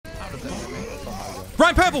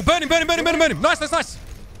Brian purple. Burn him, burn him, burn him, burn him, burn him. Nice, nice, nice.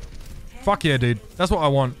 Fuck yeah, dude. That's what I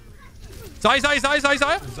want. Zai. Zari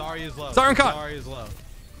is low. Zari cut. Zari is low.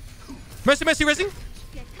 Mercy, resing.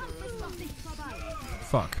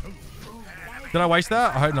 Fuck. Did I waste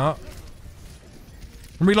that? I hope not.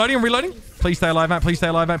 I'm reloading. Please stay alive, Matt. Please stay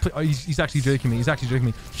alive, Matt. Oh, he's actually jerking me.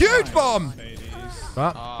 Huge bomb!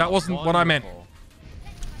 But that wasn't what I meant.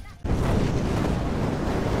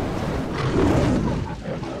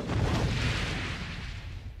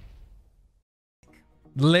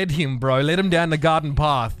 Led him, bro. Led him down the garden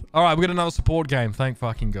path. All right, we got another support game. Thank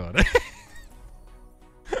fucking God.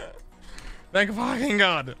 Thank fucking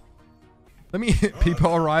God. Let me...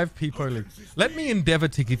 People arrive, people leave. Let me endeavor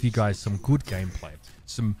to give you guys some good gameplay.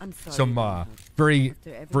 Some very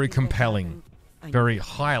compelling, very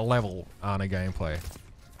high level gameplay.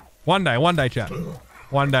 One day, chat.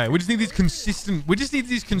 One day. We just need these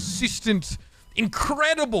consistent,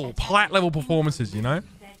 incredible plat level performances, you know?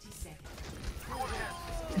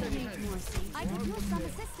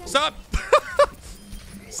 Sup?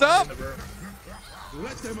 Sup?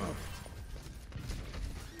 Let them up.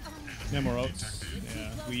 No more ults.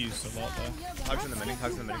 Yeah, we used a lot there. Hugs in the mini.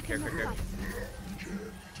 Care.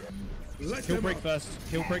 He'll break first.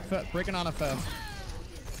 Break an Ana first.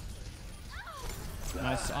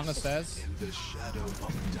 Nice. On the stairs.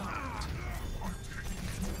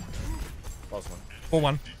 Last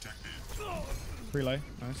one. 4-1. Relay.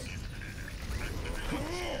 Nice.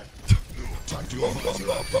 I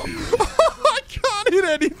can't hit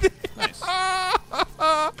anything. Nice.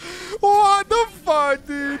 What the fuck,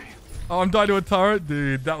 dude? Oh, I'm dying to a turret,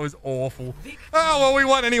 dude. That was awful. Oh well, we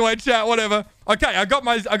won anyway, chat. Whatever. Okay, I got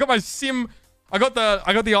my sim. I got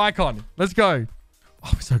the icon. Let's go.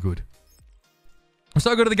 Oh, we're so good. I'm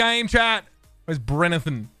so good at the game, chat. Where's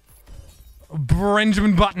Brenathan?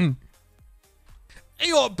 Benjamin Button.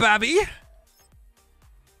 You what, Babby?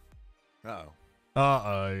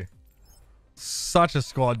 Uh-oh. Such a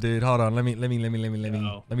squad, dude. Hold on. Let me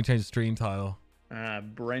change the stream title.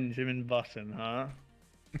 Benjamin Button, huh?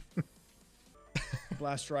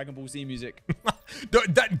 Blast Dragon Ball Z music.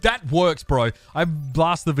 that works, bro. I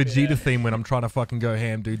blast the Vegeta theme when I'm trying to fucking go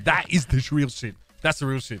ham, dude. That is the real shit. That's the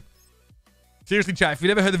real shit. Seriously, chat. If you've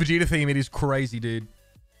never heard the Vegeta theme, it is crazy, dude.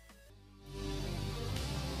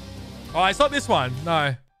 Oh, it's not this one.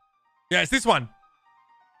 No. Yeah, it's this one.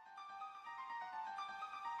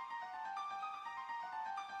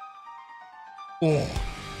 Oh.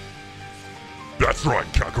 That's right,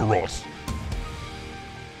 Kakarot.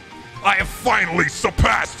 I have finally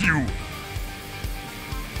surpassed you.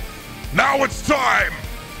 Now it's time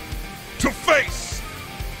to face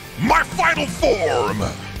my final form.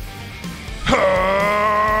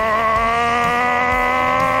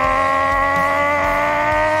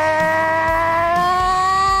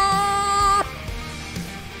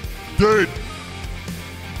 Dead.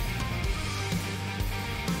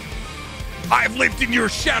 I've lived in your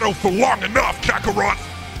shadow for long enough, Kakarot.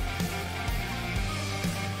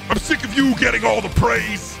 I'm sick of you getting all the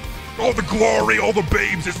praise, all the glory, all the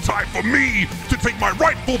babes. It's time for me to take my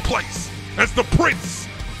rightful place as the prince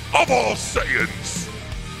of all Saiyans.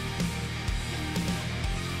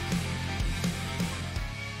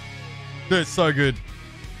 Dude, it's so good.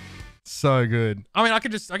 So good. I mean, I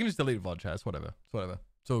can just delete VOD chat. It's whatever.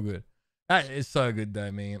 It's all good. That is so good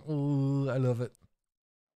though, man. Ooh, I love it.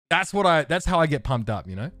 That's how I get pumped up,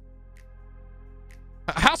 you know?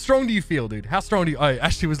 How strong do you feel, dude? How strong do you... Oh,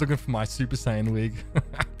 Ashley was looking for my Super Saiyan wig.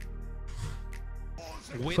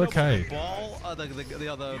 It's okay. The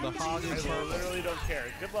hardest. I literally don't care.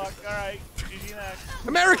 Good luck. All right. GG next.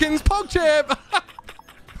 Americans, PogChamp!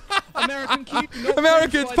 American Q.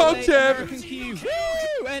 Americans, PogChamp! American Q. Woo!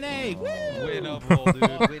 NA! Woo! Winnable, dude.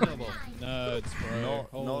 Winnable. Nerds,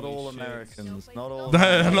 bro. Not all Americans. Not all.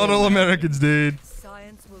 Not all Americans, dude.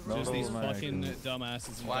 Just these fucking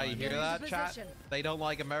dumbasses. Why, you hear that, chat? They don't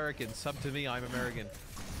like Americans. Sub to me, I'm American.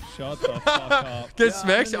 Shut the fuck up. Get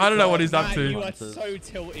Smex? I don't know what he's up to. You are so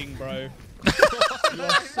tilting, bro. You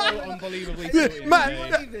are so unbelievably tilting.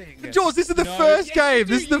 Matt, Jaws, this is the first game.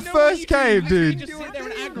 This is the first game, dude. You just sit there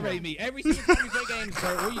and aggravate me. Every single time we play games,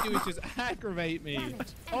 bro, all you do is just aggravate me.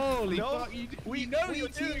 Holy fuck. We know you're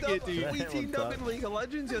doing it, dude. We teamed up in League of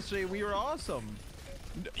Legends yesterday. We were awesome.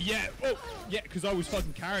 Yeah, oh, yeah, because I was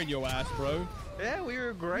fucking carrying your ass, bro. Yeah, we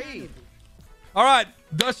were great. All right,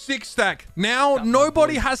 the 6 stack. Now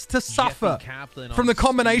nobody has to suffer from the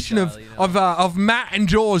combination of Matt and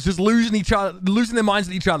Jaws just losing their minds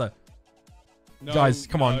at each other. No, guys,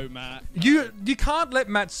 come on. No, Matt. You can't let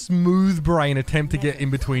Matt's smooth brain attempt to get in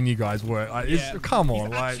between you guys work. Come on, He's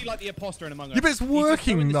like. actually like the imposter in Among Us. Yeah, but it's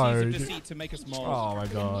working though. To make us mold. Oh my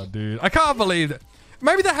god, dude! I can't believe that.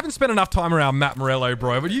 maybe they haven't spent enough time around Matt Morello,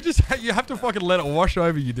 bro. But you have to fucking let it wash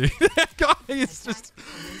over you, dude. That guy is just.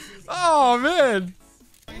 Oh man.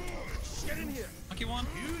 Lucky one.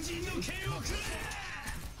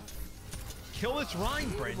 Kill this Rhine,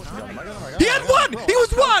 Brent. He had one. He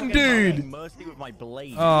was one, dude.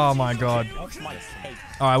 Oh my god.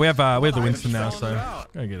 All right, we have the Winston now, so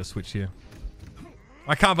gotta get a switch here.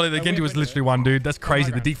 I can't believe that Genji was literally one, dude. That's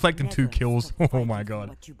crazy. The deflect and 2 kills. Oh my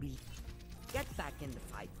god.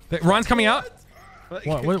 Ryan's coming out.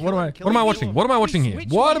 What am I watching? What am I watching here?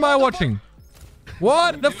 What am I watching?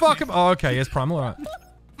 What the fuck? Oh, okay. Yes, Primal. All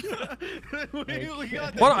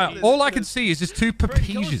right. All I can see is just 2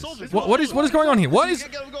 Papesias. What is going on here? What is?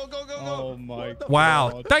 Oh my god.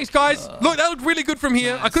 Wow. Thanks, guys. Look, that looked really good from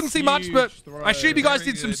here. I couldn't see much, but I assume you guys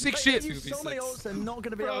did some sick shit. No,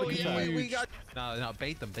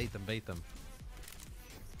 bait them.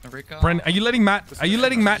 Bren, are you letting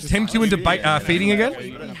Matt tempt you into feeding again?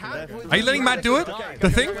 Are you letting Matt do it? The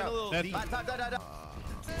thing?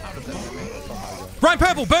 Ryan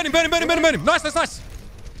purple, burn him. Nice.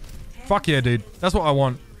 Fuck yeah, dude. That's what I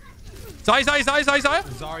want. Zaya.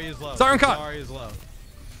 Zarya is low. Zarya and cut. Zarya is low.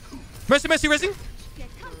 Mercy, resing.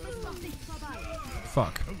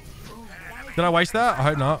 Fuck. Did I waste that? I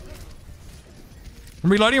hope not.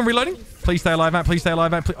 I'm reloading. Please stay alive, Matt. Please.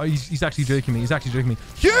 Oh, he's actually jerking me.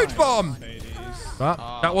 Huge bomb! But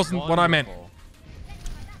that wasn't what I meant.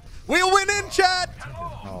 We'll win in chat!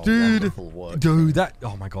 Dude, that...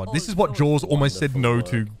 Oh my god. This is what Jaws almost said no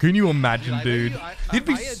to. Can you imagine, dude? He'd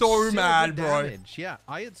be so mad, bro. Yeah,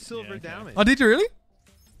 I had silver damage. Oh, did you really?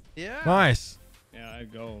 Yeah. Nice. Yeah, I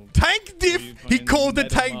go. Tank diff! He called the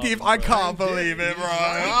tank diff. I can't believe it, bro.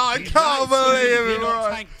 I can't believe it, bro.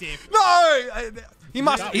 Tank diff. No! He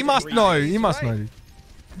must know.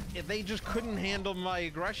 If they just couldn't handle my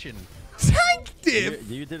aggression. Tank diff!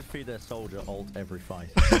 You did feed their soldier ult every fight.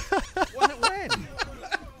 When?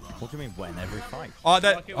 What do you mean when? Every fight?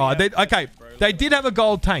 Okay. They did have a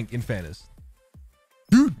gold tank, in fairness.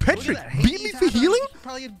 Dude, Patrick beat me for healing?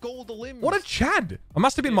 Probably had gold limbs. What a Chad. It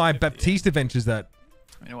must have been my Baptiste adventures that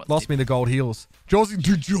lost me the gold heals. Jaws.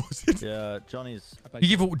 Yeah, Johnny's...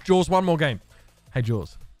 You give Jaws one more game. Hey,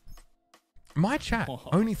 Jaws. My chat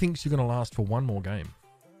only thinks you're going to last for one more game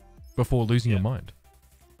before losing your mind.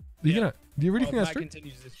 Do you really think that's true?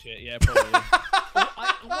 Continues this shit. Yeah, probably.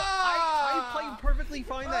 I played perfectly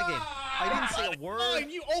fine that game. I didn't say a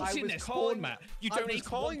word. You ult in this spawn, Matt. You don't need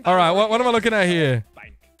calling. All right, what am I looking at here?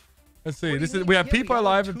 Let's see. We have people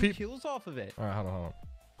alive and people. Kills off of it. All right, hold on.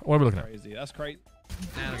 What are we looking at? Crazy. That's crazy.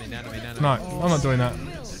 Nanomy. No, I'm not doing that.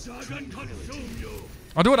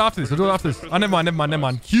 I'll do it after this. Oh, never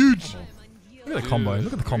mind. Huge. Look at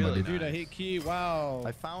the combo. Dude. Dude, I hit Q. Wow.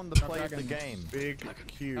 I found the play of the game. Big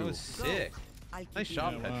Q. That was sick. Nice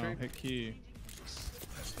shot, Patrick. Hit Q.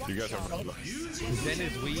 You guys have Zen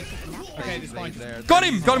is weak. Okay, this fine. Got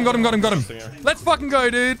him. Let's fucking go,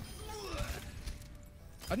 dude.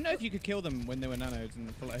 I don't know if you could kill them when they were nanodes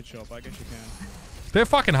and pull a headshot, but I guess you can. They're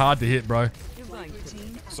fucking hard to hit, bro.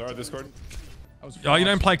 Sorry, Discord. Oh, you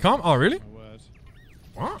don't play comp? Oh, really?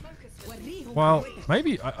 What? Well,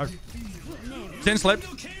 maybe. Zen slept.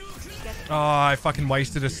 Oh, I fucking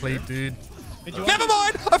wasted a sleep, dude. Never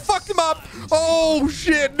mind. I fucked him up. Oh,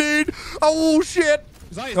 shit, dude. Oh, shit.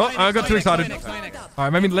 Oh, I got too excited. All right,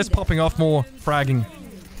 maybe less popping off, more fragging.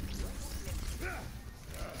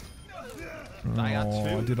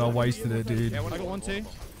 Oh, dude, I wasted it, dude. Yeah, I got 1, 2.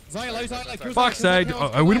 Fuck's sake.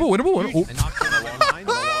 Winnable.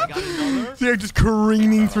 Yeah, just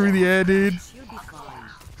careening through the air, dude.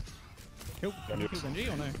 Kill Genji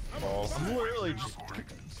or no?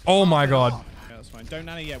 Oh my god. Yeah, that's fine. Don't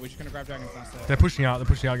nano yet. We're just gonna grab dragons downstairs. They're pushing out.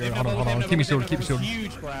 Hold on. Keep me shield.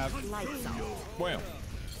 Huge grab. Wow.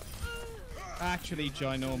 Actually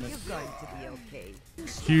ginormous.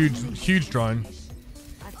 Huge drone.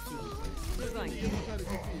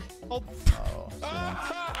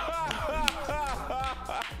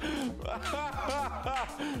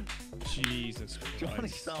 Jesus Christ. Johnny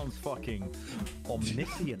sounds fucking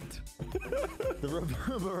omniscient. The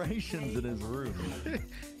reverberations in his room.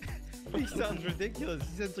 He sounds ridiculous.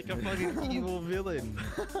 He sounds like a fucking evil villain.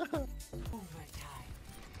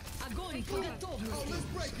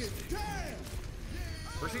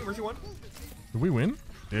 Mercy won. Did we win?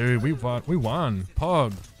 Dude, we won.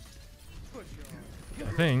 Pog.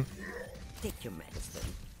 I think. Take your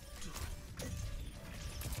medicine.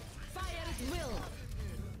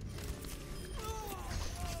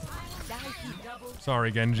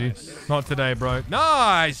 Sorry, Genji. Not today, bro.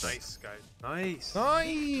 Nice. Nice, guys. Nice.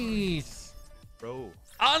 Nice. Bro.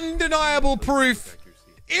 Undeniable proof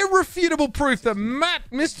irrefutable proof that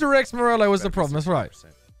Mr. X Morello was the problem. That's right.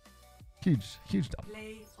 Huge dub.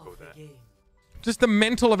 Just the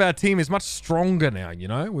mental of our team is much stronger now, you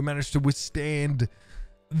know? We managed to withstand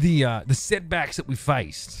the setbacks that we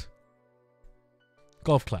faced.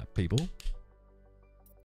 Golf clap, people.